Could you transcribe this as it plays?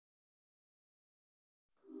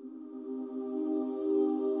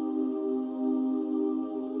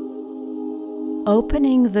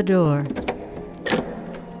Opening the door.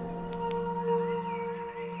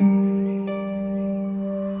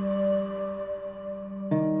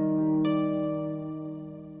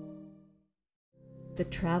 The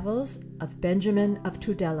Travels of Benjamin of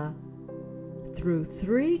Tudela through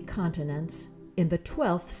 3 continents in the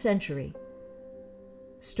 12th century.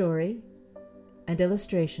 Story and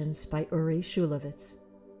illustrations by Uri Shulevitz.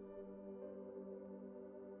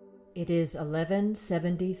 It is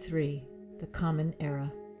 1173, the Common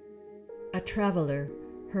Era. A traveler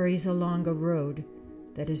hurries along a road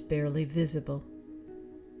that is barely visible.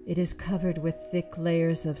 It is covered with thick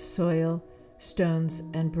layers of soil, stones,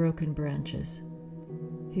 and broken branches.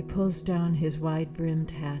 He pulls down his wide-brimmed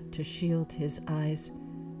hat to shield his eyes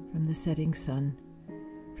from the setting sun.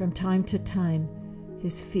 From time to time,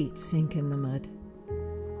 his feet sink in the mud.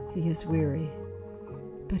 He is weary,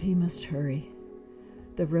 but he must hurry.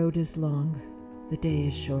 The road is long, the day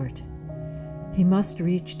is short. He must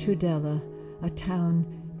reach Tudela, a town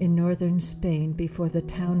in northern Spain, before the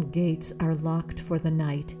town gates are locked for the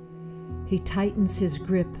night. He tightens his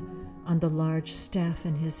grip on the large staff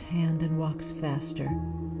in his hand and walks faster.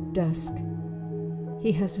 Dusk.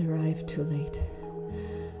 He has arrived too late.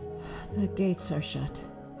 The gates are shut.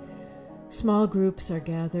 Small groups are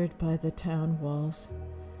gathered by the town walls.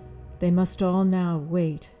 They must all now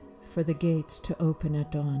wait for the gates to open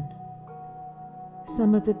at dawn.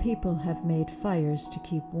 Some of the people have made fires to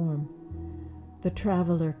keep warm. The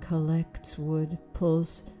traveler collects wood,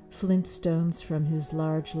 pulls flint stones from his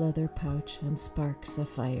large leather pouch, and sparks a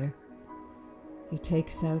fire. He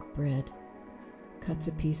takes out bread, cuts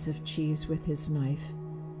a piece of cheese with his knife,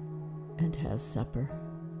 and has supper.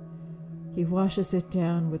 He washes it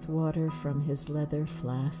down with water from his leather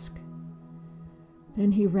flask.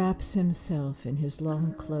 Then he wraps himself in his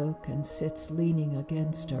long cloak and sits leaning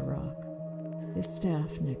against a rock, his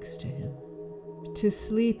staff next to him. To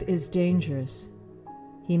sleep is dangerous.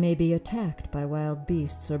 He may be attacked by wild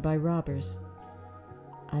beasts or by robbers.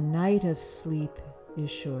 A night of sleep is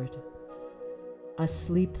short. A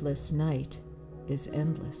sleepless night is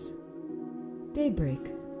endless.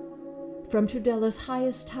 Daybreak. From Tudela's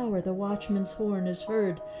highest tower, the watchman's horn is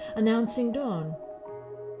heard, announcing dawn.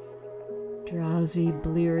 Drowsy,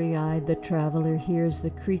 bleary-eyed, the traveler hears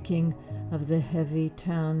the creaking of the heavy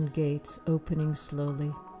town gates opening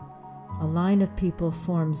slowly. A line of people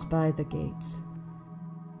forms by the gates.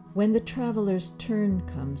 When the traveler's turn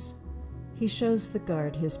comes, he shows the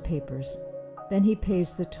guard his papers. Then he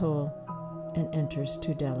pays the toll and enters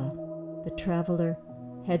Tudela. The traveler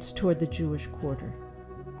heads toward the Jewish quarter.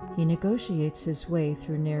 He negotiates his way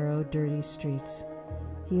through narrow, dirty streets.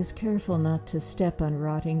 He is careful not to step on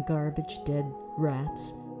rotting garbage, dead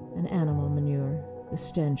rats, and animal manure. The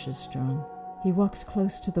stench is strong. He walks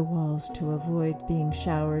close to the walls to avoid being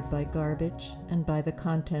showered by garbage and by the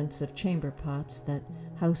contents of chamber pots that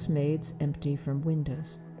housemaids empty from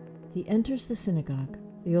windows. He enters the synagogue.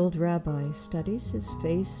 The old rabbi studies his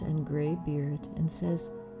face and gray beard and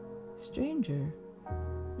says, "Stranger,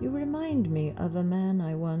 you remind me of a man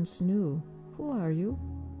I once knew. Who are you?"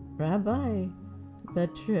 "Rabbi," the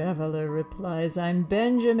traveler replies, "I'm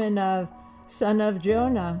Benjamin, son of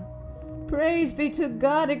Jonah." "Praise be to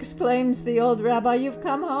God," exclaims the old rabbi, "you've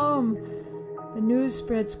come home." The news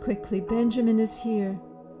spreads quickly. Benjamin is here.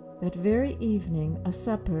 That very evening, a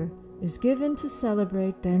supper is given to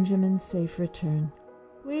celebrate Benjamin's safe return.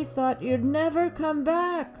 "We thought you'd never come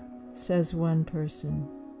back," says one person.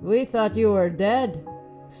 "We thought you were dead,"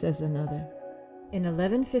 says another. In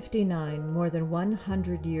 1159, more than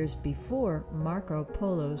 100 years before Marco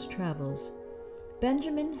Polo's travels,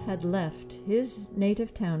 Benjamin had left his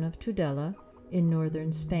native town of Tudela in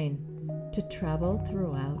northern Spain to travel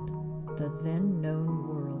throughout the then-known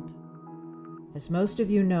world. As most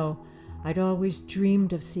of you know, I'd always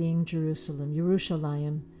dreamed of seeing Jerusalem,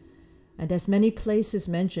 and as many places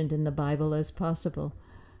mentioned in the Bible as possible.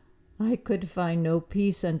 I could find no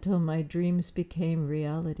peace until my dreams became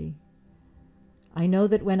reality. I know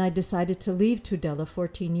that when I decided to leave Tudela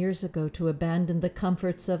 14 years ago to abandon the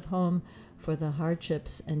comforts of home for the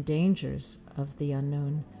hardships and dangers of the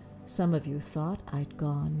unknown, some of you thought I'd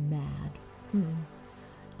gone mad.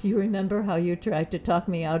 Do you remember how you tried to talk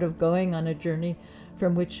me out of going on a journey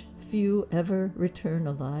from which few ever return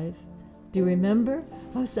alive? Do you remember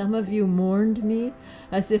how some of you mourned me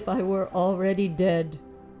as if I were already dead?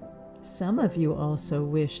 Some of you also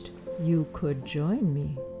wished you could join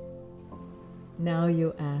me. Now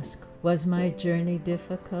you ask, was my journey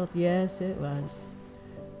difficult? Yes, it was.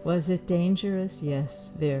 Was it dangerous?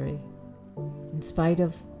 Yes, very. In spite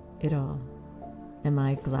of it all, am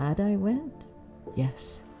I glad I went?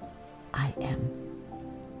 Yes, I am.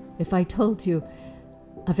 if I told you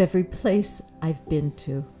of every place I've been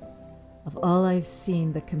to, of all I've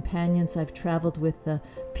seen, the companions I've traveled with, the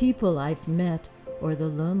people I've met, or the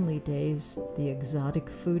lonely days, the exotic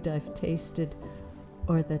food I've tasted,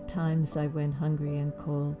 or the times I went hungry and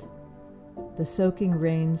cold, the soaking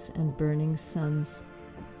rains and burning suns,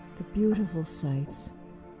 the beautiful sights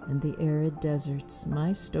and the arid deserts,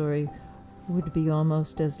 my story would be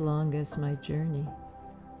almost as long as my journey.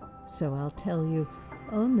 So I'll tell you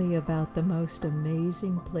only about the most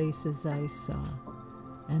amazing places I saw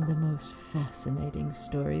and the most fascinating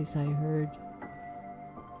stories I heard.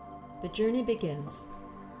 The journey begins.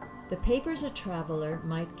 The papers a traveler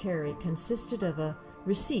might carry consisted of a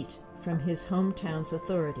receipt from his hometown's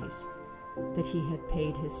authorities that he had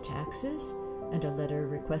paid his taxes, and a letter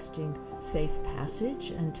requesting safe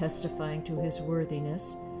passage and testifying to his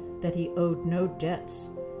worthiness that he owed no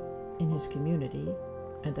debts in his community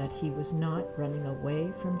and that he was not running away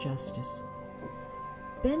from justice.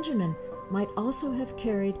 Benjamin might also have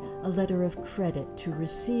carried a letter of credit to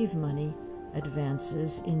receive money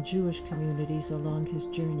advances in Jewish communities along his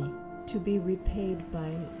journey, to be repaid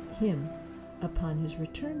by him upon his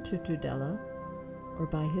return to Tudela or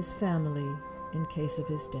by his family in case of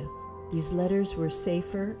his death. These letters were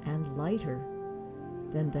safer and lighter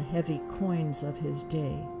than the heavy coins of his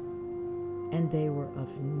day, and they were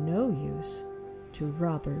of no use to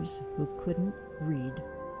robbers who couldn't read.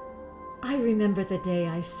 I remember the day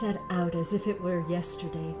I set out as if it were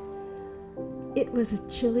yesterday. It was a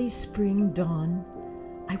chilly spring dawn.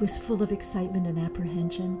 I was full of excitement and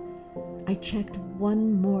apprehension. I checked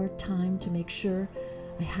one more time to make sure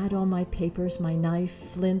I had all my papers, my knife,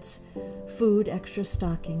 flints, food, extra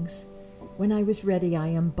stockings. When I was ready, I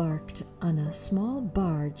embarked on a small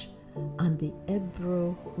barge on the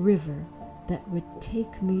Ebro River that would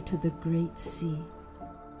take me to the Great Sea.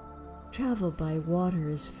 Travel by water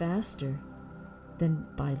is faster than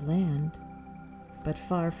by land, but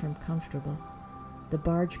far from comfortable. The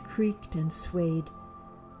barge creaked and swayed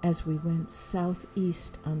as we went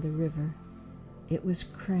southeast on the river. It was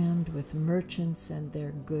crammed with merchants and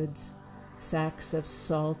their goods, sacks of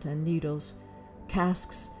salt and needles,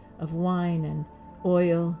 casks of wine and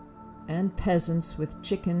oil, and peasants with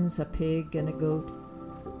chickens, a pig, and a goat.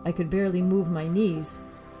 I could barely move my knees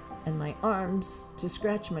and my arms to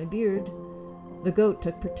scratch my beard. The goat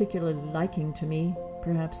took particular liking to me,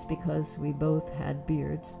 perhaps because we both had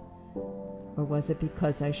beards. Or was it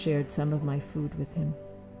because I shared some of my food with him?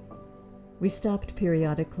 We stopped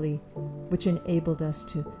periodically, which enabled us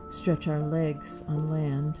to stretch our legs on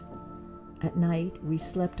land. At night, we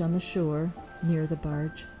slept on the shore near the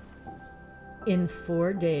barge. In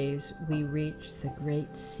 4 days, we reached the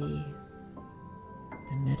Great Sea,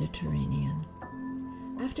 the Mediterranean.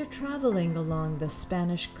 After traveling along the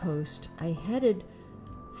Spanish coast, I headed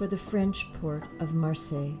for the French port of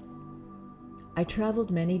Marseille. I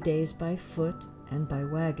traveled many days by foot and by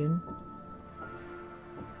wagon.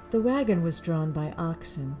 The wagon was drawn by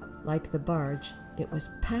oxen. Like the barge, it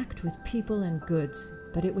was packed with people and goods,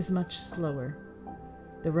 but it was much slower.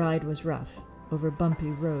 The ride was rough, over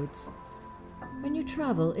bumpy roads. When you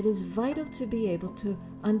travel, it is vital to be able to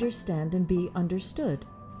understand and be understood.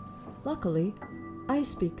 Luckily, I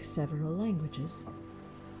speak several languages.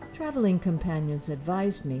 Traveling companions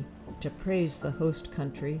advised me to praise the host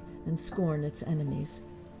country and scorn its enemies.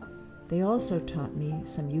 They also taught me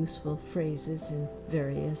some useful phrases in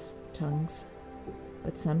various tongues,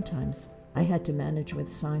 but sometimes I had to manage with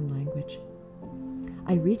sign language.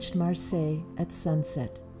 I reached Marseille at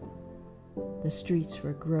sunset. The streets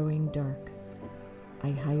were growing dark.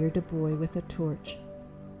 I hired a boy with a torch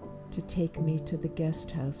to take me to the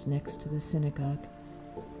guest house next to the synagogue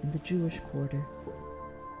in the Jewish quarter.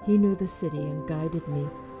 He knew the city and guided me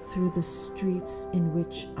through the streets in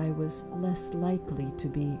which I was less likely to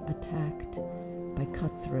be attacked by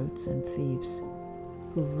cutthroats and thieves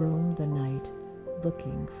who roam the night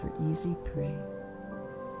looking for easy prey.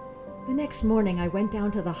 The next morning I went down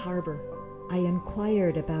to the harbor. I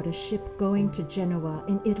inquired about a ship going to Genoa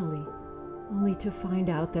in Italy, only to find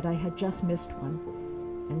out that I had just missed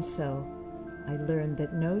one, and so I learned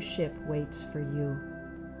that no ship waits for you,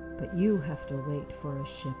 but you have to wait for a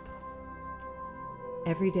ship.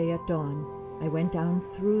 Every day at dawn, I went down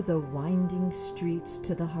through the winding streets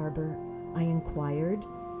to the harbor. I inquired,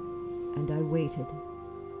 and I waited.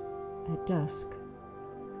 At dusk,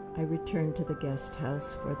 I returned to the guest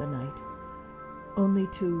house for the night, only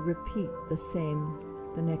to repeat the same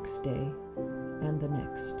the next day and the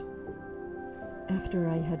next. After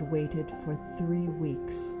I had waited for 3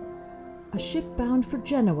 weeks, a ship bound for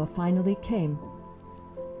Genoa finally came.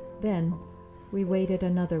 Then We waited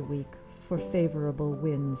another week for favorable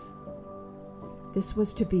winds. This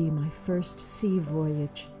was to be my first sea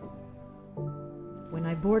voyage. When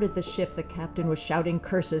I boarded the ship, the captain was shouting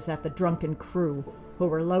curses at the drunken crew who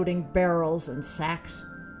were loading barrels and sacks.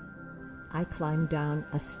 I climbed down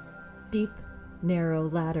a steep, narrow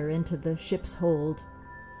ladder into the ship's hold.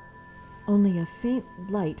 Only a faint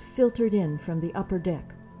light filtered in from the upper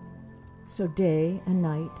deck. So day and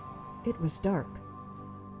night, it was dark.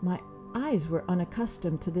 My eyes were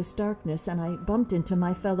unaccustomed to this darkness, and I bumped into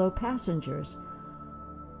my fellow passengers.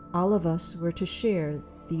 All of us were to share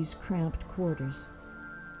these cramped quarters.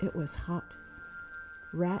 It was hot.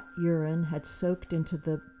 Rat urine had soaked into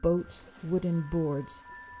the boat's wooden boards.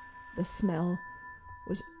 The smell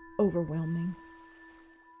was overwhelming.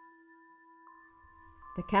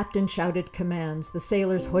 The captain shouted commands. The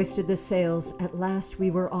sailors hoisted the sails. At last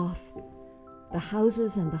we were off. The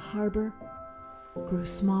houses and the harbor grew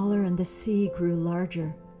smaller and the sea grew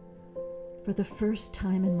larger. For the first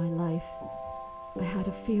time in my life, I had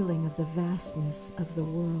a feeling of the vastness of the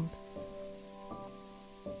world.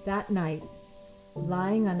 That night,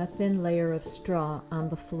 lying on a thin layer of straw on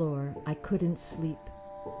the floor, I couldn't sleep.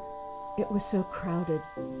 It was so crowded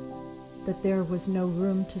that there was no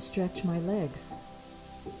room to stretch my legs.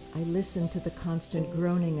 I listened to the constant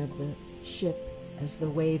groaning of the ship as the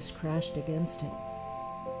waves crashed against it.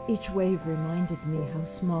 Each wave reminded me how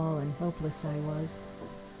small and helpless I was,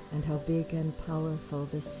 and how big and powerful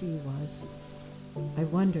the sea was. I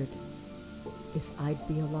wondered if I'd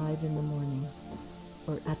be alive in the morning,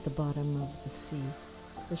 or at the bottom of the sea.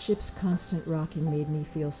 The ship's constant rocking made me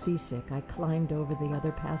feel seasick. I climbed over the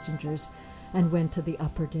other passengers and went to the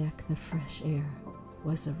upper deck. The fresh air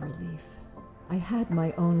was a relief. I had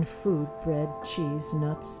my own food: bread, cheese,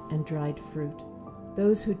 nuts, and dried fruit.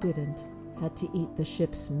 Those who didn't had to eat the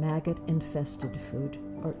ship's maggot-infested food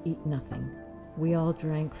or eat nothing. We all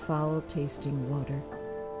drank foul-tasting water.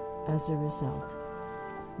 As a result,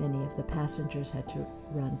 many of the passengers had to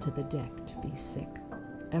run to the deck to be sick.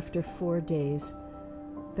 After 4 days,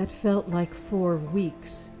 that felt like 4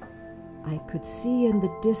 weeks, I could see in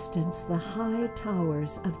the distance the high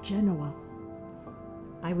towers of Genoa.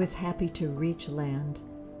 I was happy to reach land,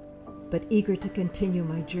 but eager to continue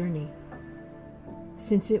my journey.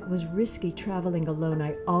 Since it was risky traveling alone,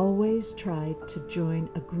 I always tried to join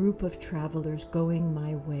a group of travelers going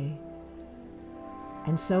my way.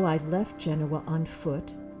 And so I left Genoa on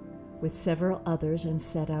foot with several others and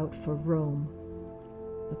set out for Rome.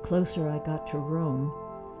 The closer I got to Rome,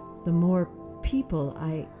 the more people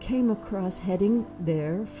I came across heading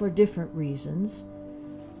there for different reasons.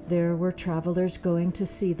 There were travelers going to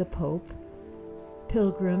see the Pope,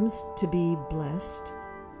 pilgrims to be blessed,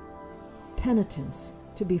 penitents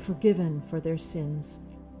to be forgiven for their sins,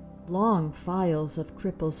 long files of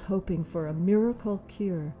cripples hoping for a miracle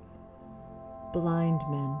cure, blind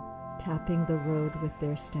men tapping the road with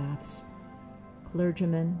their staffs,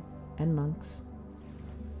 clergymen and monks.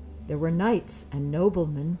 There were knights and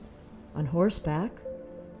noblemen on horseback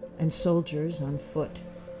and soldiers on foot,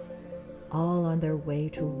 all on their way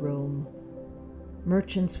to Rome.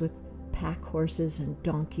 Merchants with pack horses and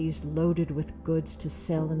donkeys loaded with goods to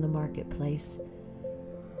sell in the marketplace,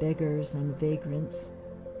 beggars and vagrants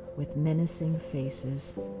with menacing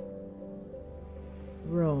faces.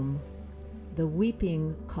 Rome, the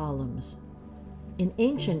weeping columns. In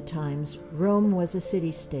ancient times, Rome was a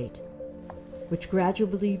city-state, which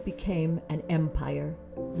gradually became an empire,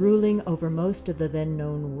 ruling over most of the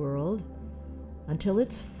then-known world, until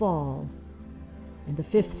its fall in the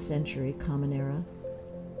 5th century Common Era,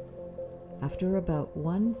 after about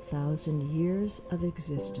 1,000 years of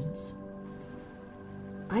existence.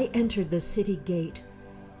 I entered the city gate.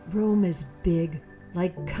 Rome is big,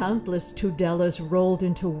 like countless Tudelas rolled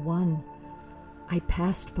into one. I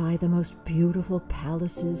passed by the most beautiful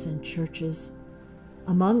palaces and churches,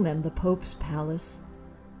 among them the Pope's palace.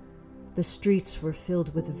 The streets were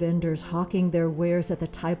filled with vendors hawking their wares at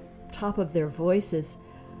the top of their voices,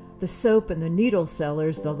 the soap and the needle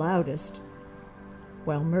sellers the loudest,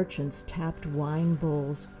 while merchants tapped wine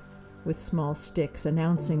bowls with small sticks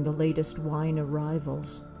announcing the latest wine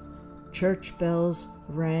arrivals. Church bells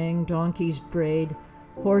rang, donkeys brayed,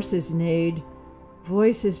 horses neighed,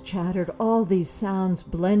 voices chattered. All these sounds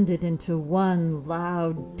blended into one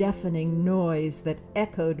loud, deafening noise that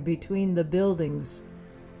echoed between the buildings.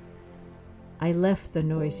 I left the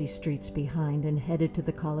noisy streets behind and headed to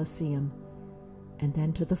the Colosseum, and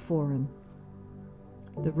then to the Forum.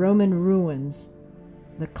 The Roman ruins,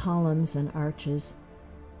 the columns and arches,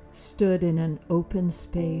 stood in an open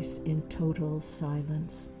space in total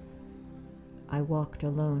silence. I walked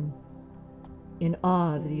alone. in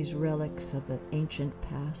awe of these relics of the ancient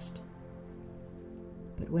past.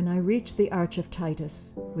 But when I reached the Arch of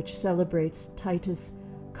Titus, which celebrates Titus'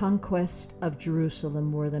 conquest of Jerusalem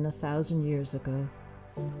more than 1,000 years ago,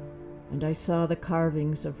 and I saw the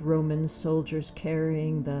carvings of Roman soldiers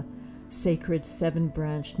carrying the sacred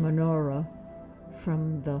seven-branched menorah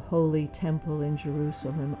from the Holy Temple in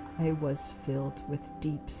Jerusalem, I was filled with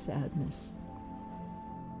deep sadness.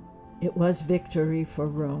 It was victory for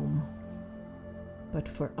Rome, but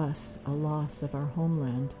for us a loss of our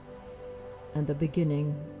homeland and the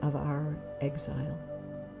beginning of our exile.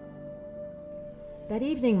 That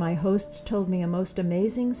evening my hosts told me a most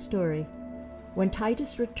amazing story. When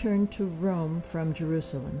Titus returned to Rome from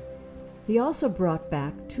Jerusalem, he also brought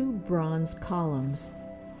back 2 bronze columns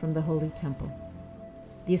from the Holy Temple.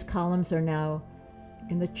 These columns are now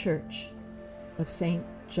in the Church of St.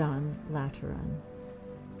 John Lateran.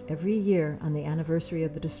 Every year on the anniversary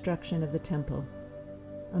of the destruction of the temple,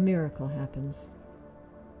 a miracle happens.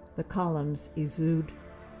 The columns exude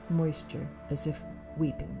moisture as if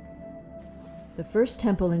weeping. The first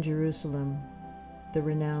temple in Jerusalem, the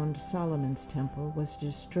renowned Solomon's Temple, was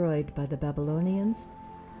destroyed by the Babylonians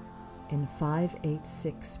in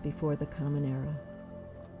 586 before the Common Era,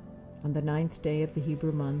 on the 9th day of the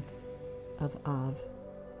Hebrew month of Av.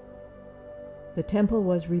 The temple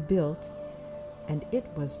was rebuilt, and it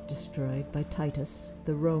was destroyed by Titus,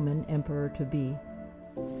 the Roman emperor-to-be,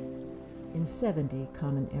 in 70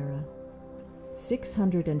 Common Era,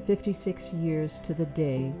 656 years to the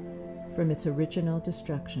day from its original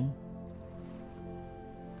destruction.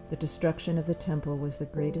 The destruction of the temple was the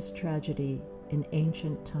greatest tragedy in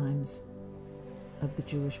ancient times of the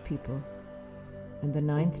Jewish people, and the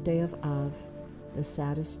 9th day of Av, the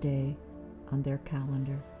saddest day on their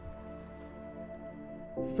calendar.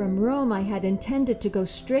 From Rome, I had intended to go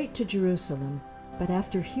straight to Jerusalem, but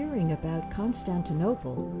after hearing about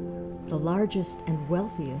Constantinople, the largest and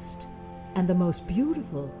wealthiest and the most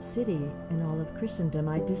beautiful city in all of Christendom,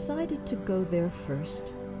 I decided to go there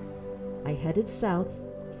first. I headed south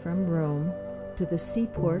from Rome to the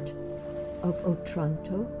seaport of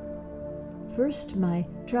Otranto. First, my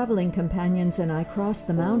traveling companions and I crossed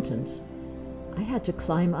the mountains. I had to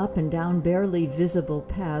climb up and down barely visible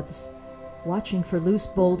paths, watching for loose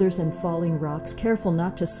boulders and falling rocks, careful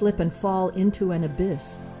not to slip and fall into an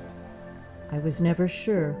abyss. I was never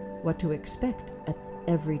sure what to expect at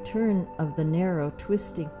every turn of the narrow,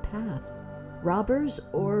 twisting path, robbers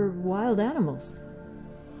or wild animals.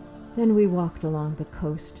 Then we walked along the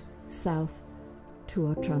coast south to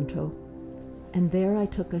Otranto, and there I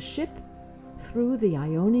took a ship through the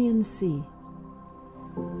Ionian Sea.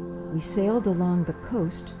 We sailed along the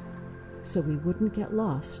coast so we wouldn't get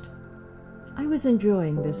lost. I was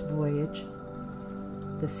enjoying this voyage.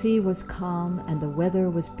 The sea was calm and the weather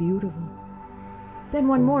was beautiful. Then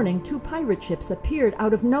one morning, 2 pirate ships appeared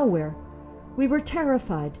out of nowhere. We were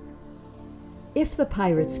terrified. If the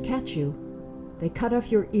pirates catch you, they cut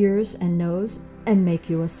off your ears and nose and make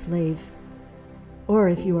you a slave. Or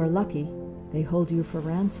if you are lucky, they hold you for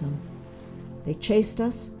ransom. They chased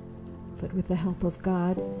us, but with the help of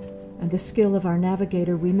God and the skill of our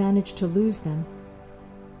navigator, we managed to lose them.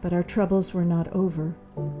 But our troubles were not over.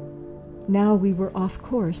 Now we were off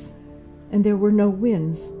course, and there were no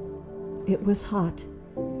winds. It was hot.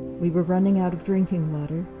 We were running out of drinking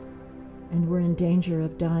water, and were in danger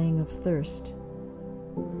of dying of thirst.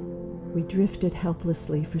 We drifted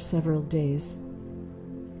helplessly for several days.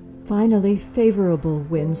 Finally, favorable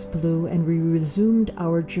winds blew, and we resumed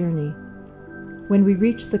our journey. When we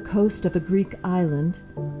reached the coast of a Greek island,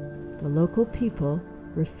 the local people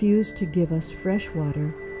refused to give us fresh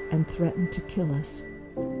water and threatened to kill us.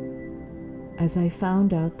 As I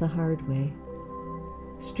found out the hard way,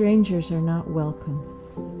 strangers are not welcome.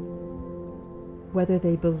 Whether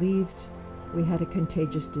they believed we had a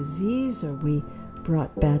contagious disease or we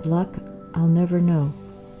brought bad luck, I'll never know.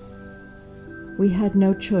 We had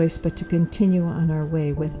no choice but to continue on our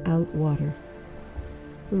way without water.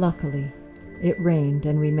 Luckily, it rained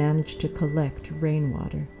and we managed to collect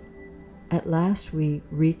rainwater. At last we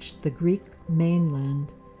reached the Greek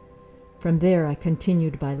mainland. From there I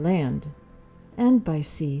continued by land and by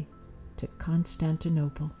sea to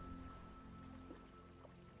Constantinople.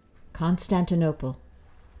 Constantinople,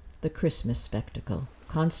 the Christmas spectacle.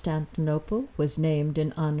 Constantinople was named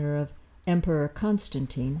in honor of Emperor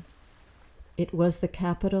Constantine. It was the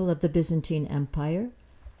capital of the Byzantine Empire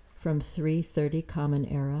from 330 Common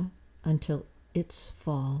Era until its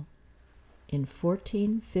fall in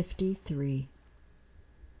 1453.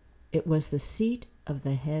 It was the seat of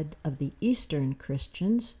the head of the Eastern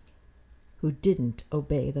Christians who didn't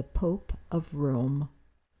obey the Pope of Rome.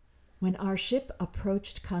 When our ship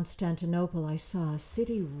approached Constantinople, I saw a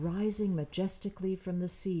city rising majestically from the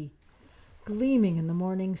sea, gleaming in the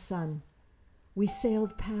morning sun. We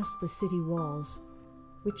sailed past the city walls,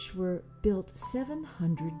 which were built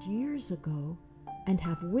 700 years ago and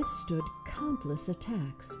have withstood countless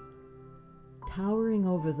attacks. Towering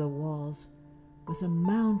over the walls was a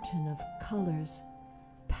mountain of colors,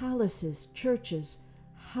 palaces, churches,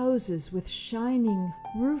 houses with shining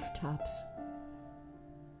rooftops.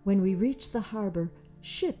 When we reached the harbor,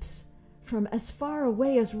 ships from as far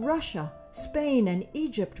away as Russia, Spain, and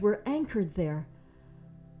Egypt were anchored there.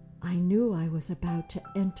 I knew I was about to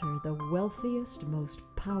enter the wealthiest, most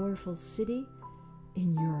powerful city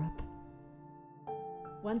in Europe.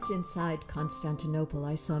 Once inside Constantinople,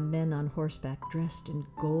 I saw men on horseback dressed in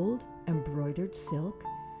gold, embroidered silk,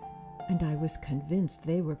 and I was convinced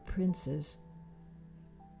they were princes.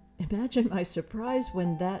 Imagine my surprise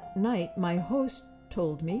when that night my host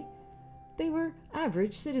told me they were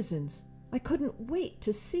average citizens. I couldn't wait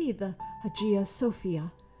to see the Hagia Sophia,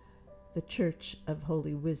 the Church of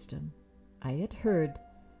Holy Wisdom. I had heard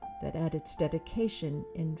that at its dedication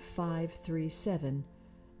in 537,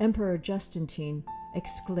 Emperor Justinian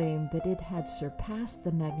exclaimed that it had surpassed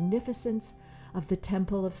the magnificence of the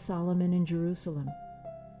Temple of Solomon in Jerusalem.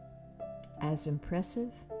 As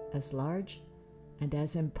impressive, as large, and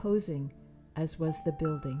as imposing as was the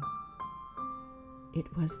building, it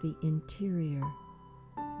was the interior,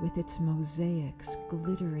 with its mosaics,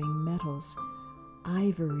 glittering metals,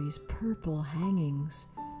 ivories, purple hangings,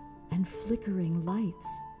 and flickering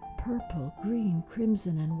lights, purple, green,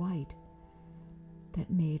 crimson, and white, that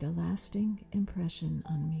made a lasting impression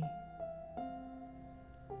on me.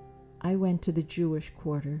 I went to the Jewish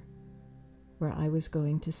quarter, where I was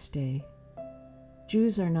going to stay.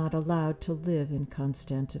 Jews are not allowed to live in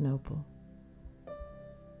Constantinople.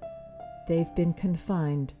 They've been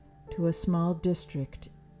confined to a small district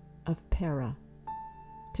of Pera.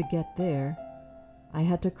 To get there, I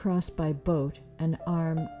had to cross by boat an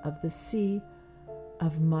arm of the Sea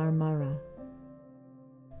of Marmara.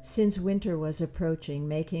 Since winter was approaching,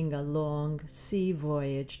 making a long sea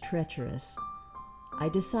voyage treacherous, I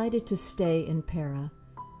decided to stay in Pera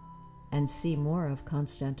and see more of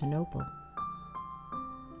Constantinople.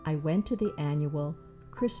 I went to the annual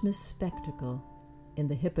Christmas spectacle in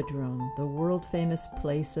the Hippodrome, the world-famous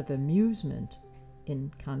place of amusement in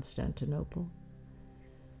Constantinople,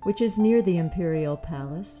 which is near the Imperial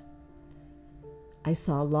Palace. I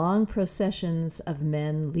saw long processions of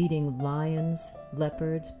men leading lions,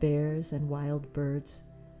 leopards, bears, and wild birds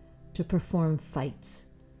to perform fights,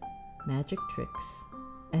 magic tricks,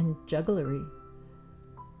 and jugglery.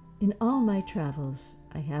 In all my travels,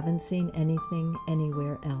 I haven't seen anything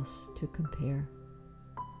anywhere else to compare.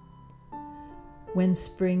 When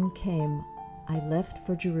spring came, I left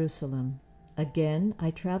for Jerusalem. Again,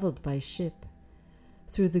 I traveled by ship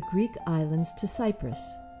through the Greek islands to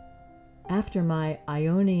Cyprus. After my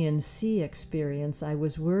Ionian Sea experience, I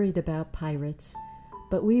was worried about pirates,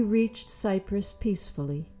 but we reached Cyprus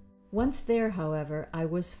peacefully. Once there, however, I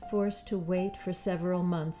was forced to wait for several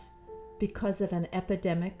months because of an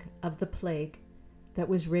epidemic of the plague that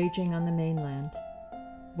was raging on the mainland.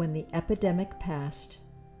 When the epidemic passed,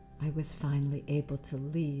 I was finally able to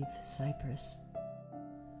leave Cyprus.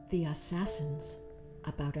 The assassins,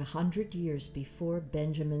 about 100 years before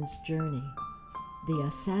Benjamin's journey, the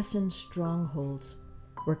assassin strongholds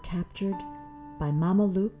were captured by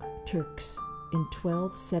Mameluke Turks in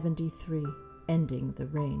 1273, ending the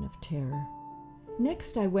Reign of Terror.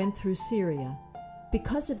 Next, I went through Syria.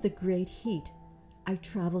 Because of the great heat, I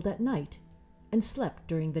traveled at night and slept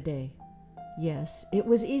during the day. Yes, it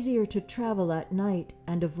was easier to travel at night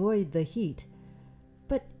and avoid the heat,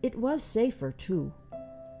 but it was safer too.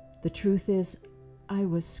 The truth is, I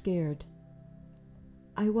was scared.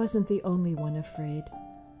 I wasn't the only one afraid.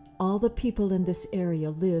 All the people in this area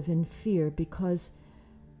live in fear because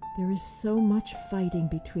there is so much fighting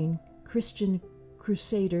between Christian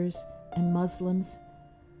crusaders and Muslims,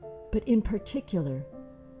 but in particular,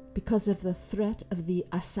 because of the threat of the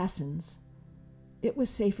assassins, it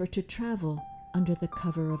was safer to travel under the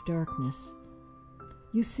cover of darkness.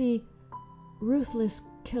 You see, ruthless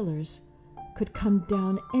killers could come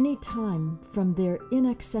down any time from their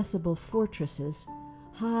inaccessible fortresses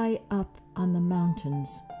high up on the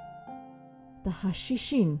mountains. The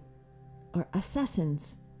Hashishin, or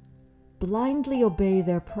assassins, blindly obey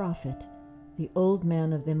their prophet, the old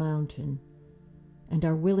man of the mountain, and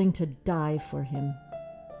are willing to die for him.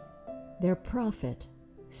 Their prophet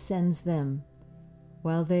sends them,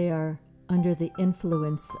 while they are under the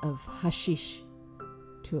influence of hashish,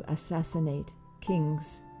 to assassinate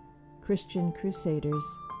kings, Christian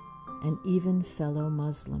crusaders, and even fellow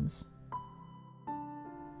Muslims.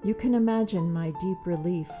 You can imagine my deep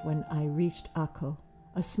relief when I reached Akko,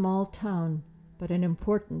 a small town but an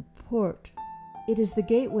important port. It is the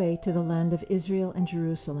gateway to the land of Israel and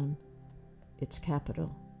Jerusalem, its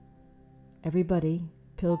capital. Everybody,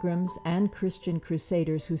 pilgrims and Christian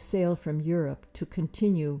crusaders who sail from Europe to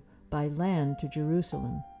continue by land to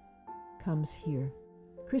Jerusalem, comes here.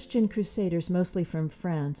 Christian crusaders, mostly from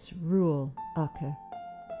France, rule Acre.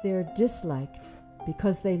 They're disliked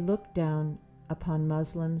because they look down upon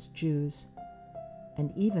Muslims, Jews,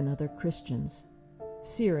 and even other Christians,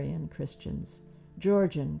 Syrian Christians,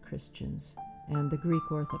 Georgian Christians, and the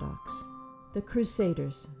Greek Orthodox. The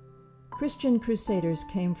Crusaders. Christian crusaders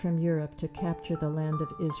came from Europe to capture the land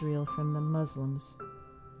of Israel from the Muslims.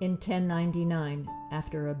 In 1099,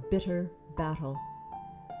 after a bitter battle,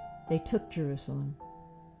 they took Jerusalem,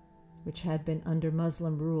 which had been under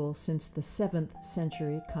Muslim rule since the 7th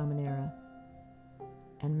century Common Era,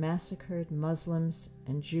 and massacred Muslims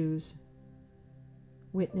and Jews.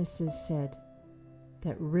 Witnesses said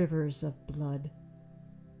that rivers of blood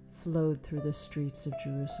flowed through the streets of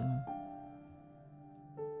Jerusalem.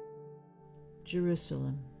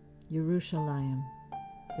 Jerusalem, Yerushalayim,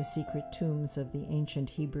 the secret tombs of the ancient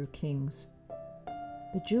Hebrew kings.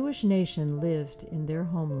 The Jewish nation lived in their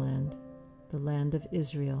homeland, the land of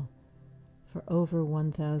Israel, for over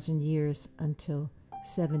 1,000 years until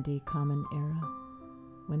 70 Common Era,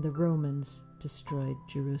 when the Romans destroyed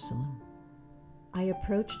Jerusalem. I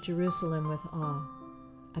approached Jerusalem with awe.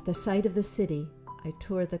 At the sight of the city, I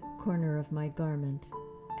tore the corner of my garment,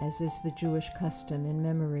 as is the Jewish custom in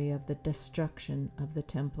memory of the destruction of the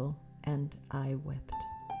temple, and I wept.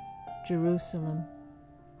 Jerusalem,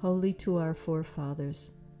 holy to our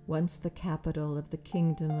forefathers, once the capital of the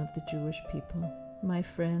kingdom of the Jewish people. My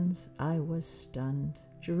friends, I was stunned.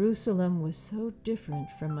 Jerusalem was so different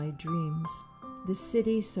from my dreams. The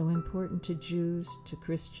city so important to Jews, to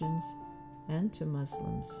Christians, and to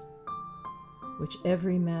Muslims, which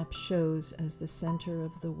every map shows as the center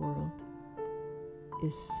of the world,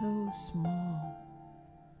 is so small.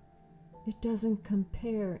 It doesn't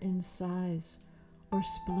compare in size or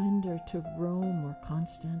splendor to Rome or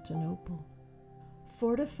Constantinople.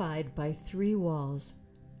 Fortified by 3 walls,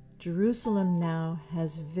 Jerusalem now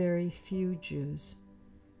has very few Jews,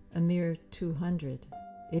 a mere 200.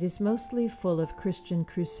 It is mostly full of Christian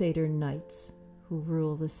crusader knights who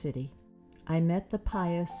rule the city. I met the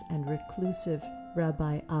pious and reclusive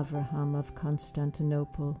Rabbi Avraham of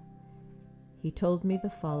Constantinople. He told me the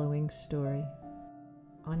following story.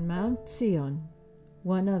 On Mount Zion,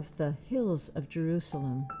 one of the hills of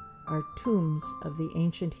Jerusalem, are tombs of the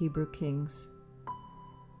ancient Hebrew kings.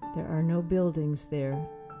 There are no buildings there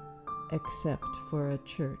except for a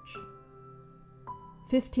church.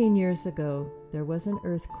 15 years ago, there was an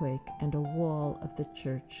earthquake and a wall of the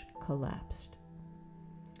church collapsed.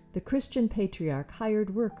 The Christian patriarch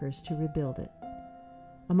hired workers to rebuild it.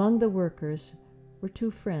 Among the workers were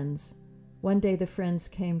 2 friends. One day the friends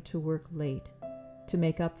came to work late. To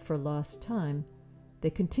make up for lost time, they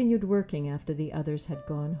continued working after the others had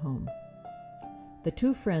gone home. The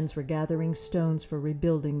 2 friends were gathering stones for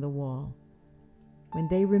rebuilding the wall. When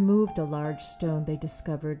they removed a large stone, they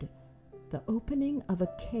discovered the opening of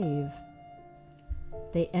a cave.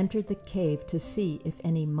 They entered the cave to see if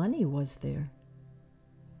any money was there.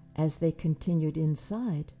 As they continued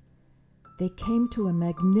inside, they came to a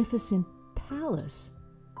magnificent palace.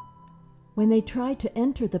 When they tried to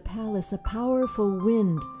enter the palace, a powerful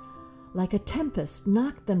wind, like a tempest,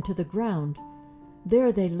 knocked them to the ground.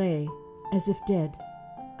 There they lay, as if dead,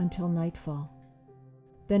 until nightfall.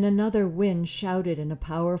 Then another wind shouted in a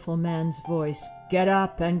powerful man's voice, "Get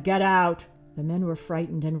up and get out!" The men were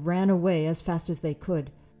frightened and ran away as fast as they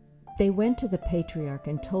could. They went to the patriarch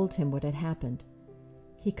and told him what had happened.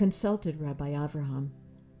 He consulted Rabbi Avraham.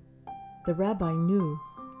 The rabbi knew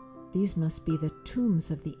these must be the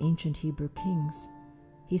tombs of the ancient Hebrew kings.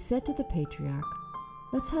 He said to the patriarch,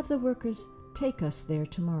 "Let's have the workers take us there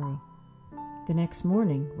tomorrow." The next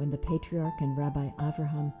morning, when the patriarch and Rabbi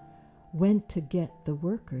Avraham went to get the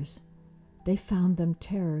workers, they found them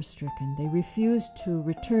terror-stricken. They refused to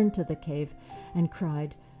return to the cave and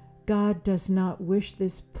cried, "God does not wish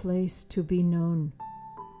this place to be known."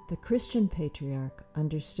 The Christian patriarch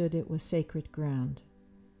understood it was sacred ground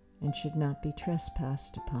and should not be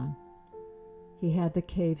trespassed upon. He had the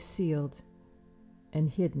cave sealed and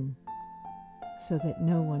hidden so that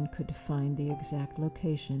no one could find the exact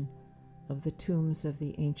location of the tombs of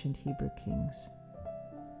the ancient Hebrew kings.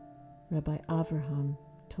 Rabbi Avraham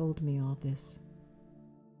told me all this.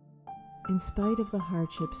 In spite of the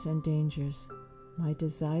hardships and dangers, My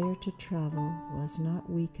desire to travel was not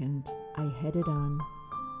weakened. I headed on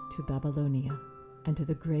to Babylonia and to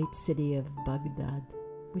the great city of Baghdad,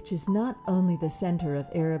 which is not only the center of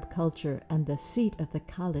Arab culture and the seat of the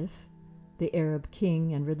Caliph, the Arab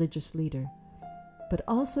king and religious leader, but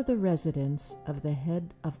also the residence of the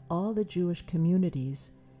head of all the Jewish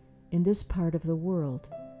communities in this part of the world.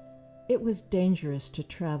 It was dangerous to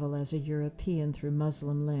travel as a European through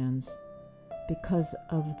Muslim lands because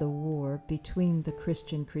of the war between the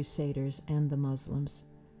Christian Crusaders and the Muslims.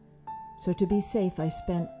 So to be safe, I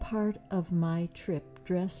spent part of my trip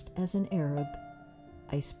dressed as an Arab.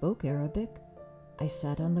 I spoke Arabic, I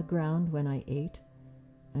sat on the ground when I ate,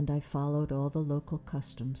 and I followed all the local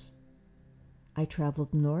customs. I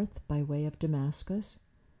traveled north by way of Damascus,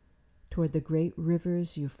 toward the great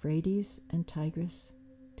rivers Euphrates and Tigris,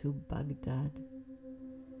 to Baghdad.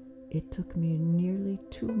 It took me nearly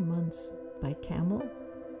 2 months by camel,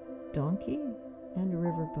 donkey, and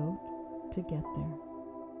riverboat to get there.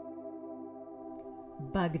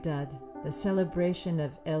 Baghdad, the celebration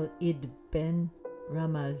of El-Eid ben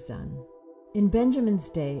Ramazan. In Benjamin's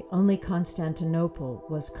day, only Constantinople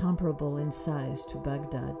was comparable in size to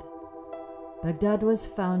Baghdad. Baghdad was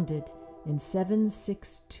founded in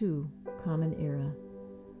 762 Common Era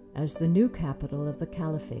as the new capital of the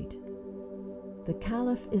Caliphate. The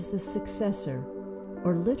Caliph is the successor,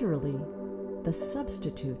 or literally, the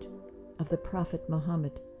substitute of the Prophet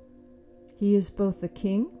Muhammad. He is both the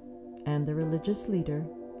king and the religious leader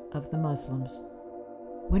of the Muslims.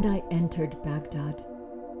 When I entered Baghdad,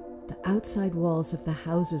 the outside walls of the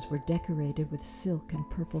houses were decorated with silk and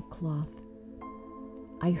purple cloth.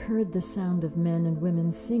 I heard the sound of men and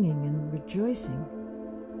women singing and rejoicing.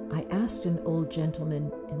 I asked an old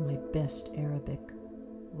gentleman in my best Arabic,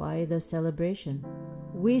 "Why the celebration?"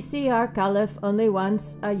 "We see our Caliph only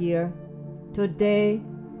once a year. Today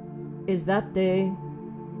is that day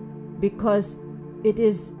because it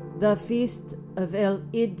is the feast of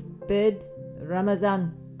El-Eid ben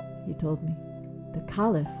Ramazan," he told me. The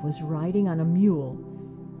Caliph was riding on a mule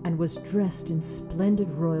and was dressed in splendid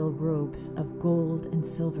royal robes of gold and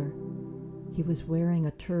silver. He was wearing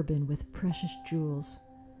a turban with precious jewels,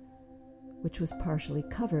 which was partially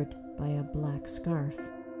covered by a black scarf.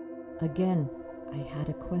 Again, I had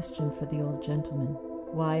a question for the old gentleman.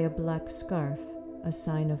 Why a black scarf? A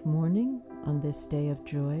sign of mourning on this day of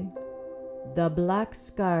joy? "The black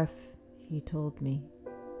scarf," he told me,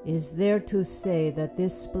 "is there to say that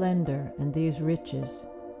this splendor and these riches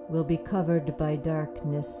will be covered by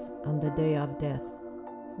darkness on the day of death."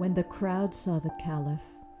 When the crowd saw the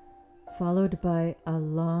Caliph, followed by a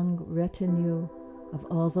long retinue of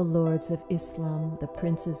all the lords of Islam, the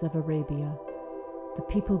princes of Arabia, the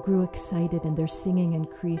people grew excited and their singing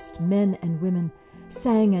increased. Men and women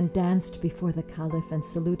sang and danced before the Caliph and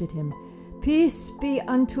saluted him. "Peace be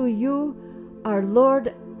unto you, our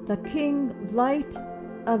Lord, the King, light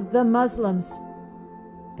of the Muslims."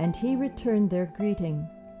 And he returned their greeting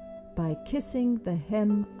by kissing the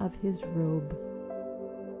hem of his robe.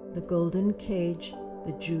 The golden cage,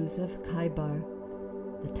 the Jews of Khaybar,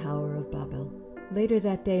 the Tower of Babel. Later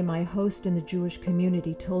that day, my host in the Jewish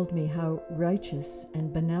community told me how righteous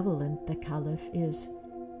and benevolent the Caliph is.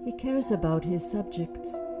 He cares about his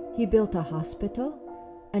subjects. He built a hospital,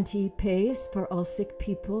 and he pays for all sick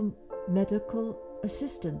people medical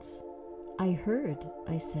assistance. "I heard,"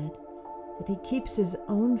 I said, "that he keeps his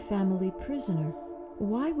own family prisoner.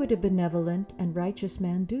 Why would a benevolent and righteous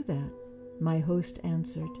man do that?" My host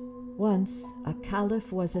answered, "Once a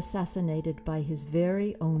caliph was assassinated by his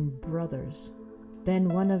very own brothers. Then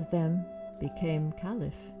one of them became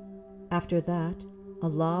caliph. After that, a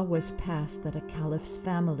law was passed that a caliph's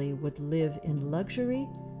family would live in luxury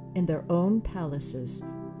in their own palaces,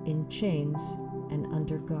 in chains and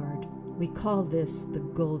under guard. We call this the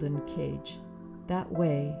golden cage. That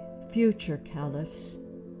way, future caliphs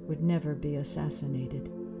would never be assassinated."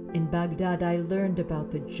 In Baghdad, I learned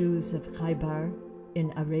about the Jews of Khaybar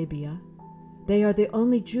in Arabia. They are the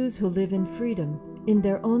only Jews who live in freedom in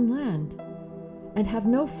their own land and have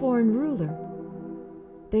no foreign ruler.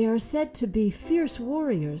 They are said to be fierce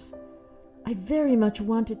warriors. I very much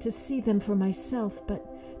wanted to see them for myself,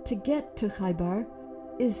 but to get to Khaybar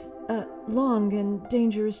is a long and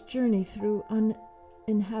dangerous journey through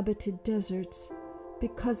uninhabited deserts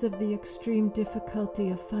because of the extreme difficulty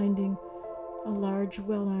of finding a large,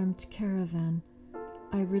 well-armed caravan.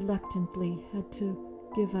 I reluctantly had to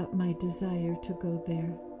give up my desire to go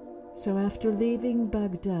there. So after leaving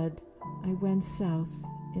Baghdad, I went south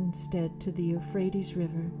instead to the Euphrates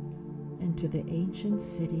River and to the ancient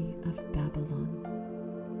city of Babylon.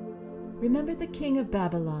 Remember the king of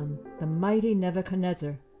Babylon, the mighty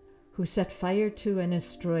Nebuchadnezzar, who set fire to and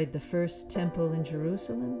destroyed the first temple in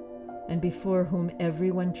Jerusalem, and before whom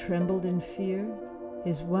everyone trembled in fear,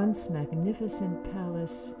 his once magnificent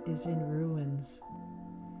palace is in ruins.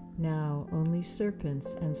 Now only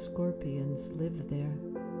serpents and scorpions live there.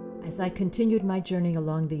 As I continued my journey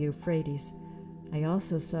along the Euphrates, I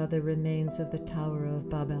also saw the remains of the Tower of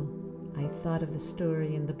Babel. I thought of the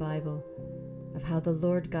story in the Bible of how the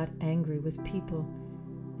Lord got angry with people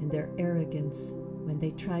in their arrogance when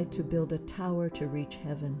they tried to build a tower to reach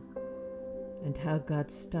heaven, and how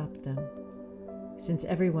God stopped them. Since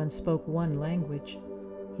everyone spoke one language,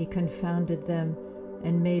 he confounded them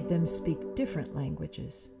and made them speak different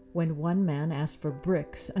languages. When one man asked for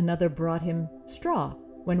bricks, another brought him straw.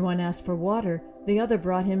 When one asked for water, the other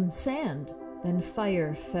brought him sand. Then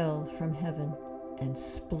fire fell from heaven and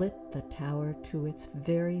split the tower to its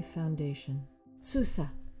very foundation.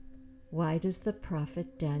 Susa. Why does the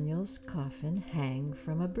prophet Daniel's coffin hang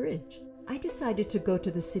from a bridge? I decided to go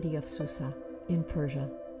to the city of Susa in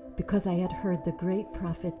Persia because I had heard the great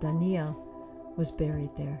prophet Daniel was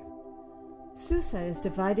buried there. Susa is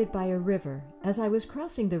divided by a river. As I was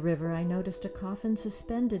crossing the river, I noticed a coffin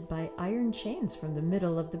suspended by iron chains from the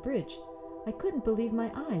middle of the bridge. I couldn't believe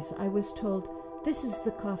my eyes. I was told, "This is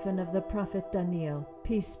the coffin of the prophet Daniel,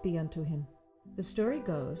 peace be unto him." The story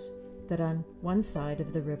goes that on one side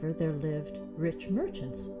of the river there lived rich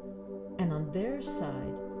merchants, and on their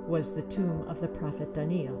side was the tomb of the prophet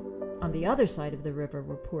Daniel. On the other side of the river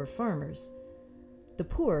were poor farmers. The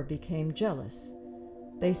poor became jealous.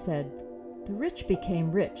 They said, "The rich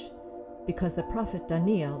became rich because the prophet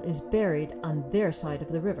Daniel is buried on their side of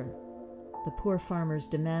the river." The poor farmers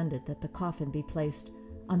demanded that the coffin be placed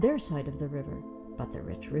on their side of the river, but the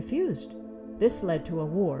rich refused. This led to a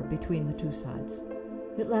war between the two sides.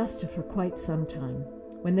 It lasted for quite some time.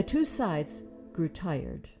 When the two sides grew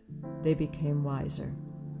tired, they became wiser.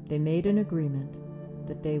 They made an agreement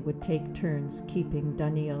that they would take turns keeping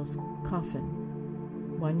Daniel's coffin,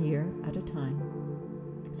 1 year at a time.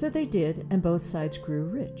 So they did, and both sides grew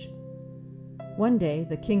rich. One day,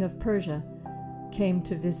 the king of Persia came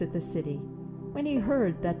to visit the city. When he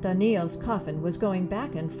heard that Daniel's coffin was going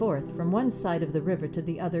back and forth from one side of the river to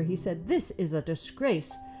the other, he said, "This is a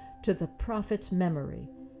disgrace to the prophet's memory."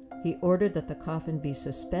 He ordered that the coffin be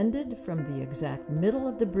suspended from the exact middle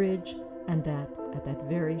of the bridge, and that, at that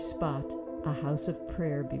very spot, a house of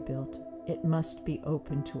prayer be built. It must be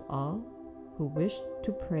open to all who wish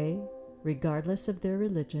to pray, regardless of their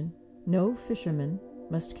religion. No fisherman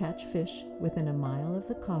must catch fish within a mile of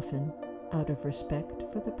the coffin out of respect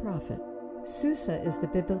for the prophet. Susa is the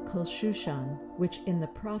biblical Shushan, which in the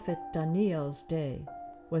prophet Daniel's day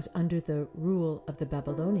was under the rule of the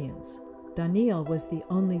Babylonians. Daniel was the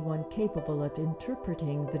only one capable of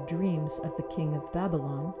interpreting the dreams of the king of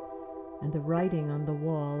Babylon and the writing on the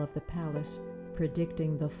wall of the palace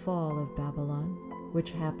predicting the fall of Babylon,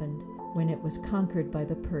 which happened when it was conquered by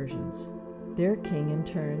the Persians. Their king, in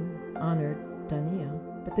turn, honored Daniel,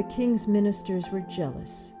 but the king's ministers were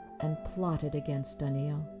jealous and plotted against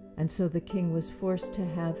Daniel, and so the king was forced to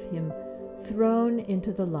have him thrown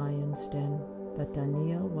into the lion's den. But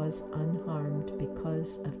Daniel was unharmed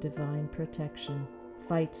because of divine protection.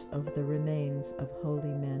 Fights over the remains of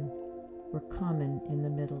holy men were common in the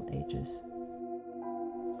Middle Ages.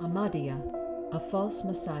 Ahmadiyya, a false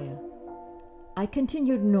messiah. I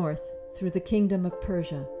continued north through the kingdom of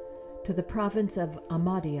Persia to the province of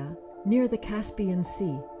Ahmadiyya near the Caspian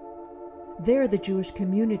Sea. There the Jewish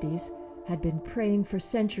communities had been praying for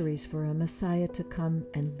centuries for a Messiah to come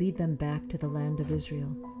and lead them back to the land of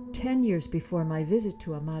Israel. 10 years before my visit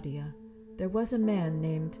to Ahmadiyya, there was a man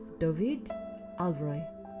named David Alroy.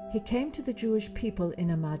 He came to the Jewish people in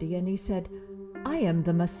Ahmadiyya and he said, "I am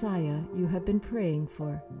the Messiah you have been praying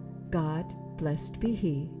for. God, blessed be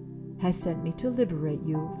He, has sent me to liberate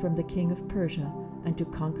you from the king of Persia and to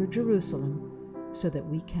conquer Jerusalem so that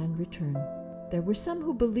we can return." There were some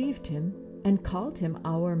who believed him and called him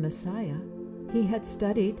our Messiah. He had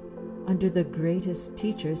studied under the greatest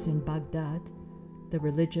teachers in Baghdad, the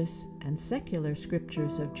religious and secular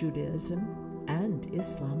scriptures of Judaism and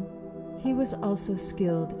Islam. He was also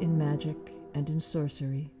skilled in magic and in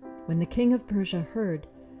sorcery. When the king of Persia heard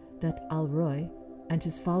that Alroy and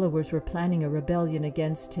his followers were planning a rebellion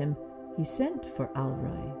against him, he sent for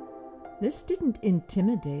Alroy. This didn't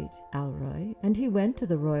intimidate Alroy, and he went to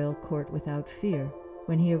the royal court without fear.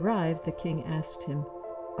 When he arrived, the king asked him,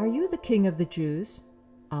 "Are you the king of the Jews?"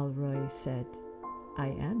 Alroy said, "I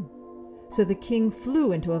am." So the king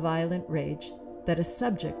flew into a violent rage that a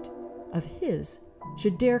subject of his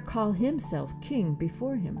should dare call himself king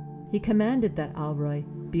before him. He commanded that Alroy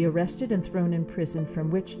be arrested and thrown in prison, from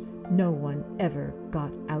which No one ever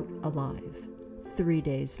got out alive. 3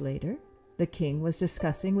 days later, the king was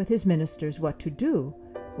discussing with his ministers what to do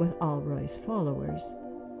with Alroy's followers.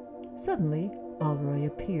 Suddenly, Alroy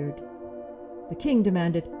appeared. The king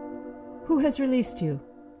demanded, "Who has released you?"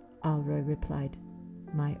 Alroy replied,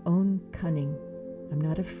 "My own cunning. I'm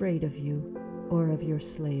not afraid of you or of your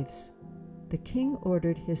slaves." The king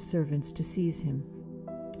ordered his servants to seize him.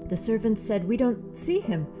 The servants said, "We don't see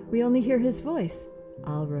him. We only hear his voice."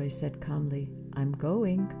 Alroy said calmly, "I'm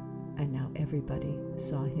going." And now everybody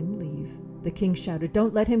saw him leave. The king shouted,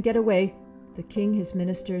 "Don't let him get away." The king, his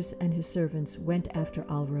ministers, and his servants went after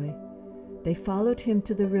Alroy. They followed him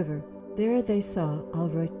to the river. There they saw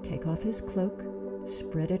Alroy take off his cloak,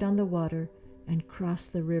 spread it on the water, and cross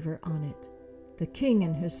the river on it. The king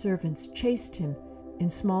and his servants chased him in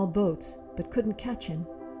small boats, but couldn't catch him.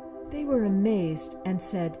 They were amazed and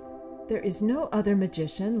said, "There is no other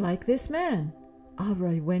magician like this man."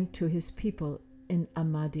 Alroy went to his people in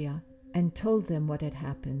Amadia and told them what had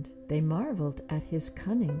happened. They marveled at his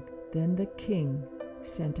cunning. Then the king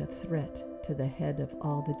sent a threat to the head of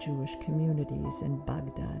all the Jewish communities in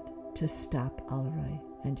Baghdad to stop Alroy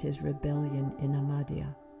and his rebellion in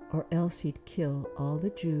Amadia, or else he'd kill all the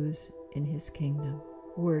Jews in his kingdom.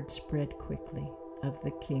 Word spread quickly of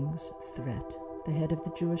the king's threat. The head of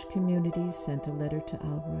the Jewish community sent a letter to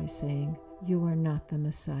Alroy saying, "You are not the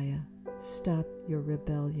Messiah. Stop your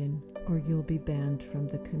rebellion, or you'll be banned from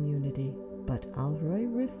the community." But Alroy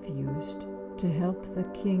refused. To help the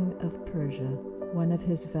king of Persia, one of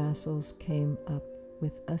his vassals came up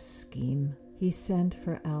with a scheme. He sent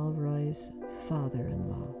for Alroy's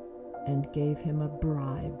father-in-law and gave him a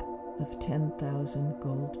bribe of 10,000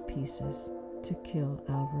 gold pieces to kill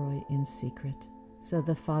Alroy in secret. So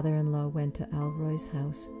the father-in-law went to Alroy's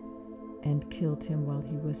house and killed him while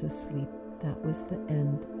he was asleep. That was the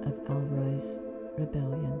end of Alroy's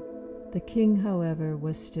rebellion. The king, however,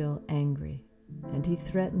 was still angry, and he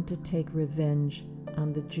threatened to take revenge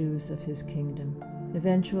on the Jews of his kingdom.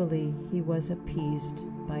 Eventually, he was appeased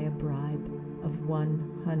by a bribe of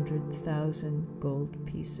 100,000 gold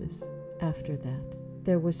pieces. After that,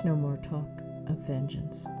 there was no more talk of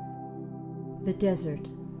vengeance. The desert,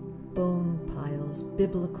 bone piles,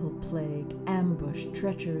 biblical plague, ambush,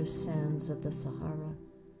 treacherous sands of the Sahara.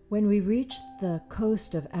 When we reached the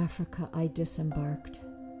coast of Africa, I disembarked.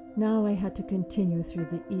 Now I had to continue through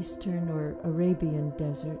the eastern or Arabian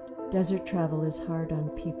desert. Desert travel is hard on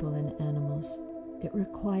people and animals. It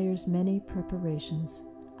requires many preparations.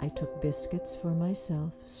 I took biscuits for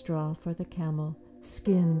myself, straw for the camel,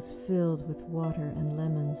 skins filled with water and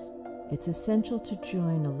lemons. It's essential to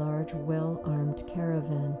join a large, well-armed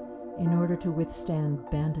caravan in order to withstand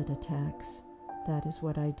bandit attacks. That is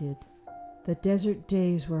what I did. The desert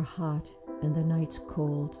days were hot and the nights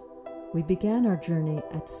cold. We began our journey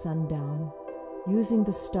at sundown. Using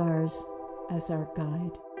the stars as our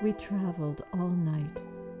guide, we traveled all night.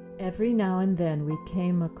 Every now and then we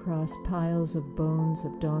came across piles of bones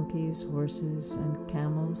of donkeys, horses, and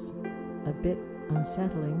camels, a bit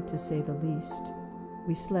unsettling to say the least.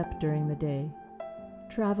 We slept during the day.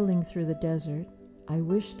 Traveling through the desert, I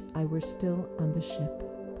wished I were still on the ship,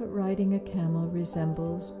 but riding a camel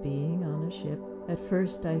resembles being on a ship. At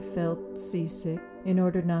first I felt seasick. In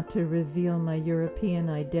order not to reveal my European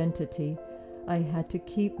identity, I had to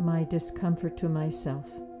keep my discomfort to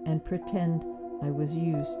myself and pretend I was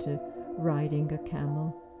used to riding a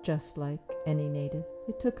camel, just like any native.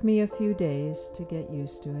 It took me a few days to get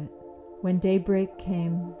used to it. When daybreak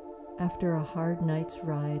came, after a hard night's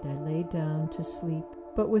ride, I lay down to sleep,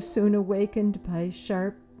 but was soon awakened by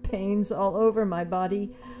sharp pains all over my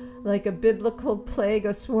body. Like a biblical plague,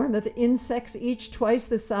 a swarm of insects, each twice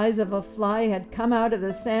the size of a fly, had come out of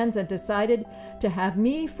the sands and decided to have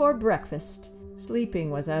me for breakfast.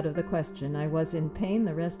 Sleeping was out of the question. I was in pain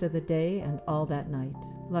the rest of the day and all that night.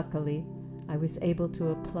 Luckily, I was able to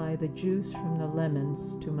apply the juice from the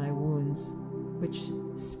lemons to my wounds, which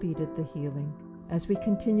speeded the healing. As we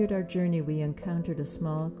continued our journey, we encountered a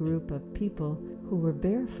small group of people who were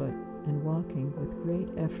barefoot and walking with great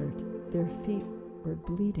effort. Their feet were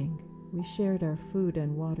bleeding. We shared our food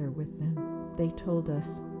and water with them. They told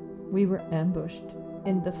us we were ambushed.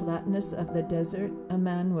 In the flatness of the desert, a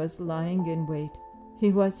man was lying in wait.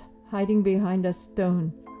 He was hiding behind a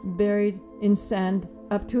stone, buried in sand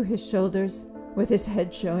up to his shoulders, with his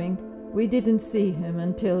head showing. We didn't see him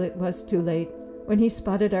until it was too late. When he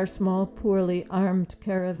spotted our small, poorly armed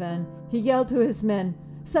caravan, he yelled to his men.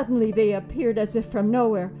 Suddenly they appeared as if from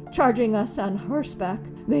nowhere, charging us on horseback.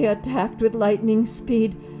 They attacked with lightning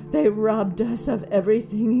speed. They robbed us of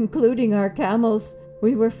everything, including our camels.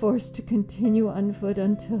 We were forced to continue on foot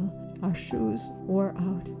until Our shoes wore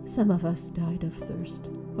out. Some of us died of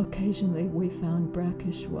thirst. Occasionally we found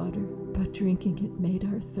brackish water, but drinking it made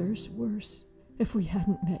our thirst worse. If we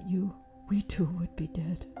hadn't met you, we too would be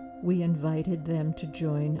dead. We invited them to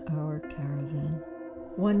join our caravan.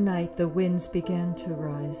 One night the winds began to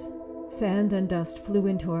rise. Sand and dust flew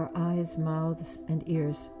into our eyes, mouths, and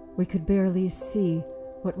ears. We could barely see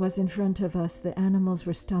what was in front of us. The animals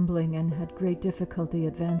were stumbling and had great difficulty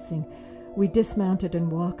advancing. We dismounted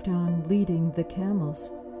and walked on, leading the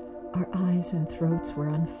camels. Our eyes and throats were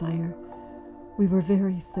on fire. We were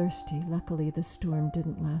very thirsty. Luckily, the storm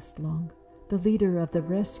didn't last long. The leader of the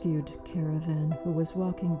rescued caravan, who was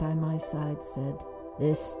walking by my side, said,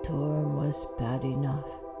 "This storm was bad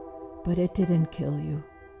enough, but it didn't kill you,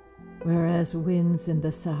 whereas winds in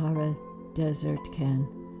the Sahara Desert can.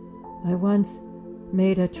 I once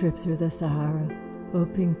made a trip through the Sahara,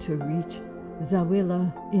 hoping to reach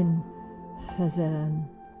Zawila in Fazan.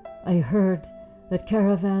 I heard that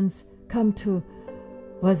caravans come to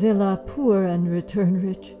Wazila poor and return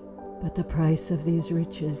rich, but the price of these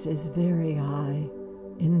riches is very high.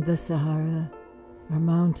 In the Sahara are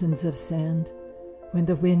mountains of sand. When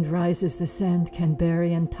the wind rises, the sand can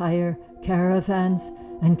bury entire caravans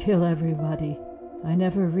and kill everybody. I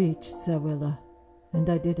never reached Zawila, and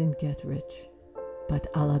I didn't get rich. But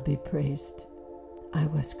Allah be praised, I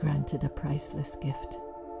was granted a priceless gift.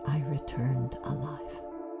 I returned alive."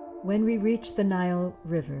 When we reached the Nile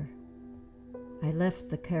River, I left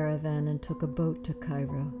the caravan and took a boat to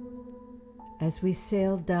Cairo. As we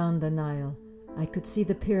sailed down the Nile, I could see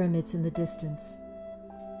the pyramids in the distance.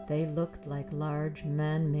 They looked like large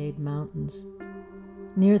man-made mountains.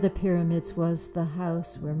 Near the pyramids was the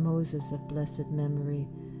house where Moses, of blessed memory,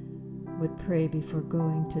 would pray before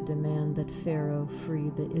going to demand that Pharaoh free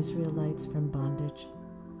the Israelites from bondage.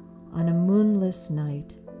 On a moonless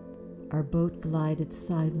night, our boat glided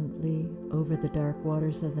silently over the dark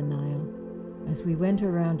waters of the Nile. As we went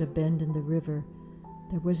around a bend in the river,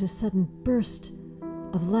 there was a sudden burst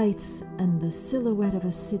of lights and the silhouette of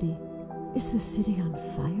a city. "Is the city on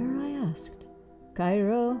fire?" I asked.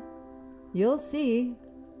 "Cairo, you'll see,"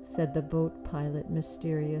 said the boat pilot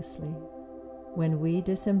mysteriously. When we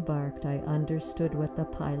disembarked, I understood what the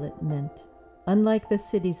pilot meant. Unlike the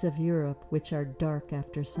cities of Europe, which are dark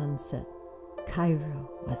after sunset, Cairo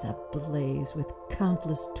was ablaze with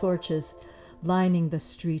countless torches lining the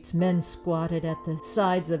streets. Men squatted at the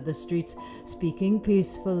sides of the streets, speaking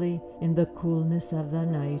peacefully in the coolness of the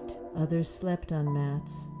night. Others slept on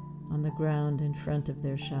mats on the ground in front of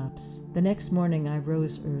their shops. The next morning I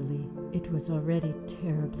rose early. It was already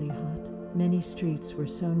terribly hot. Many streets were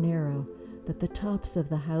so narrow that the tops of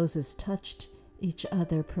the houses touched each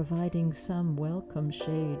other, providing some welcome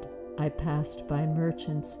shade. I passed by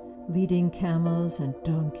merchants leading camels and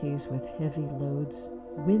donkeys with heavy loads.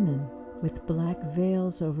 Women with black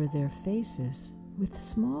veils over their faces, with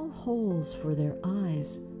small holes for their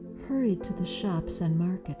eyes, hurried to the shops and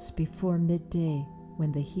markets before midday,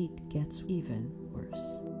 when the heat gets even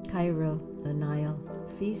worse. Cairo, the Nile,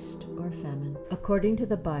 feast or famine. According to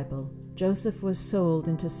the Bible, Joseph was sold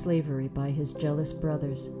into slavery by his jealous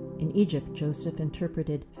brothers. In Egypt, Joseph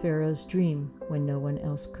interpreted Pharaoh's dream when no one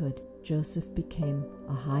else could. Joseph became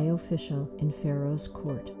a high official in Pharaoh's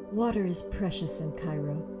court. Water is precious in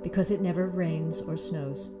Cairo because it never rains or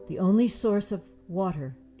snows. The only source of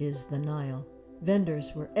water is the Nile.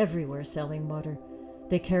 Vendors were everywhere selling water.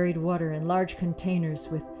 They carried water in large containers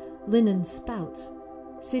with linen spouts.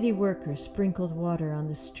 City workers sprinkled water on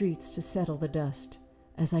the streets to settle the dust.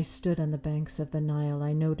 As I stood on the banks of the Nile,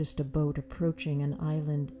 I noticed a boat approaching an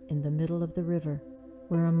island in the middle of the river,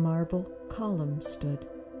 where a marble column stood.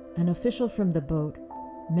 An official from the boat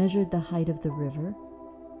measured the height of the river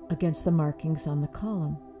against the markings on the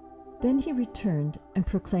column. Then he returned and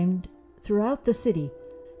proclaimed throughout the city,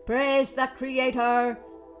 "Praise the Creator!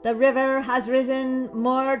 The river has risen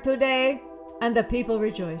more today." And the people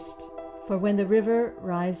rejoiced. For when the river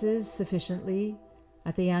rises sufficiently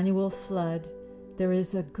at the annual flood, there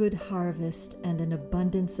is a good harvest and an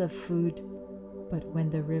abundance of food. But when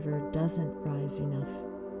the river doesn't rise enough,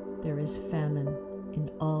 there is famine in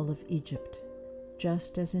all of Egypt,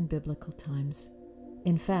 just as in biblical times.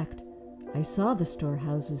 In fact, I saw the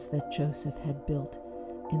storehouses that Joseph had built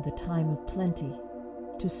in the time of plenty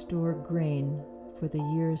to store grain for the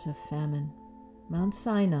years of famine. Mount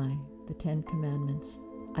Sinai, the 10 Commandments.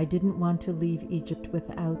 I didn't want to leave Egypt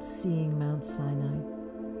without seeing Mount Sinai,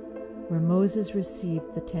 where Moses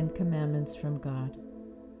received the 10 Commandments from God.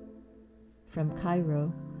 From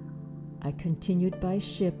Cairo, I continued by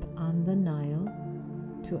ship on the Nile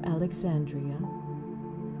to Alexandria,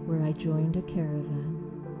 where I joined a caravan.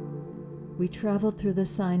 We traveled through the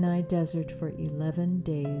Sinai Desert for 11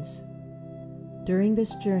 days. During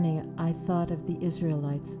this journey, I thought of the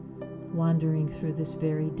Israelites wandering through this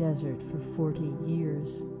very desert for 40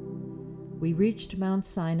 years. We reached Mount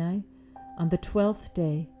Sinai on the 12th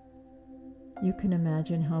day. You can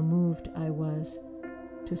imagine how moved I was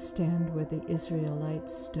to stand where the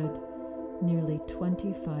Israelites stood nearly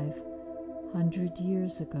 2,500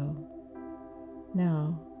 years ago.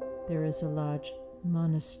 Now there is a large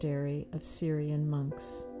monastery of Syrian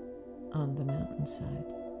monks on the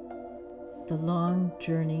mountainside. The long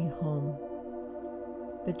journey home.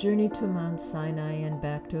 The journey to Mount Sinai and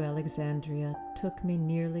back to Alexandria took me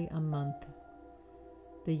nearly a month.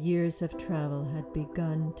 The years of travel had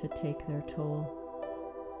begun to take their toll.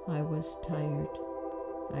 I was tired.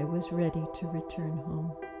 I was ready to return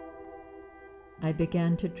home. I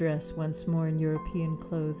began to dress once more in European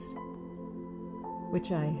clothes,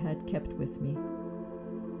 which I had kept with me.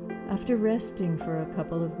 After resting for a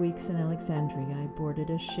couple of weeks in Alexandria, I boarded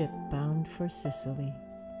a ship bound for Sicily.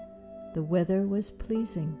 The weather was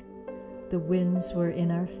pleasing. The winds were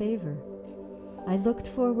in our favor. I looked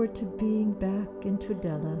forward to being back in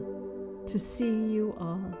Tudela, to see you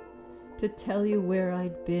all, to tell you where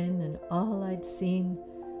I'd been and all I'd seen,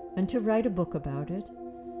 and to write a book about it.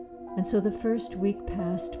 And so the first week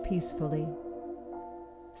passed peacefully.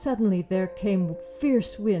 Suddenly there came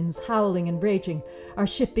fierce winds, howling and raging. Our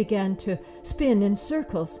ship began to spin in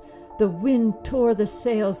circles. The wind tore the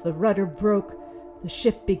sails, the rudder broke. The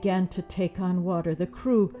ship began to take on water. The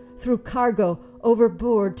crew threw cargo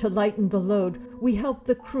overboard to lighten the load. We helped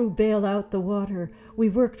the crew bail out the water. We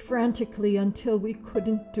worked frantically until we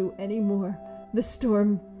couldn't do any more. The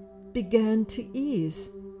storm began to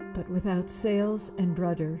ease, but without sails and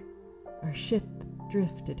rudder, our ship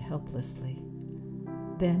drifted helplessly.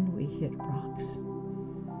 Then we hit rocks,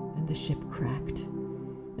 and the ship cracked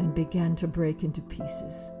and began to break into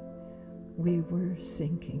pieces. We were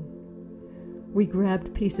sinking. We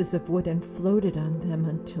grabbed pieces of wood and floated on them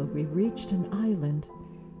until we reached an island.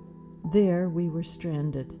 There we were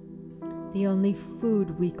stranded. The only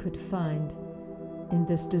food we could find in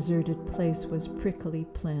this deserted place was prickly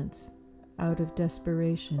plants. Out of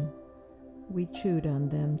desperation, we chewed on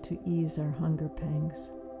them to ease our hunger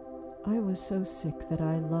pangs. I was so sick that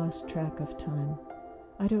I lost track of time.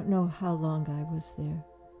 I don't know how long I was there.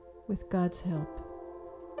 With God's help,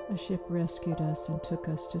 a ship rescued us and took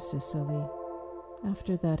us to Sicily.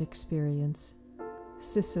 After that experience,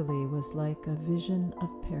 Sicily was like a vision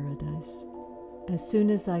of paradise. As soon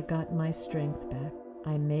as I got my strength back,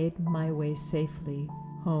 I made my way safely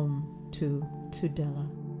home to Tudela.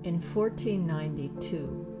 In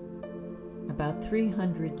 1492, about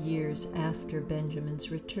 300 years after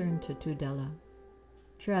Benjamin's return to Tudela,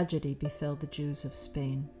 tragedy befell the Jews of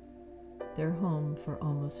Spain, their home for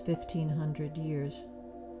almost 1,500 years,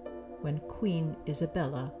 when Queen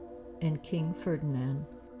Isabella and King Ferdinand,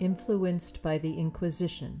 influenced by the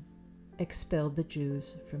Inquisition, expelled the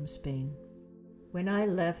Jews from Spain. When I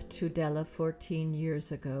left Tudela 14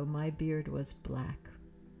 years ago, my beard was black.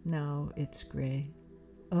 Now it's gray.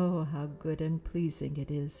 Oh, how good and pleasing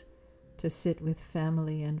it is to sit with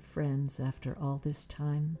family and friends after all this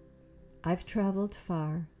time. I've traveled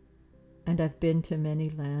far, and I've been to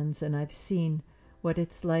many lands, and I've seen what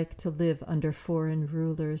it's like to live under foreign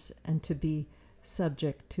rulers and to be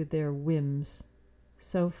subject to their whims.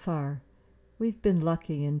 So far, we've been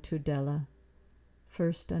lucky in Tudela,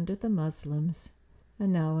 first under the Muslims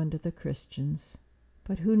and now under the Christians.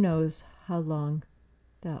 But who knows how long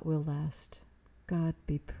that will last. God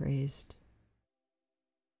be praised.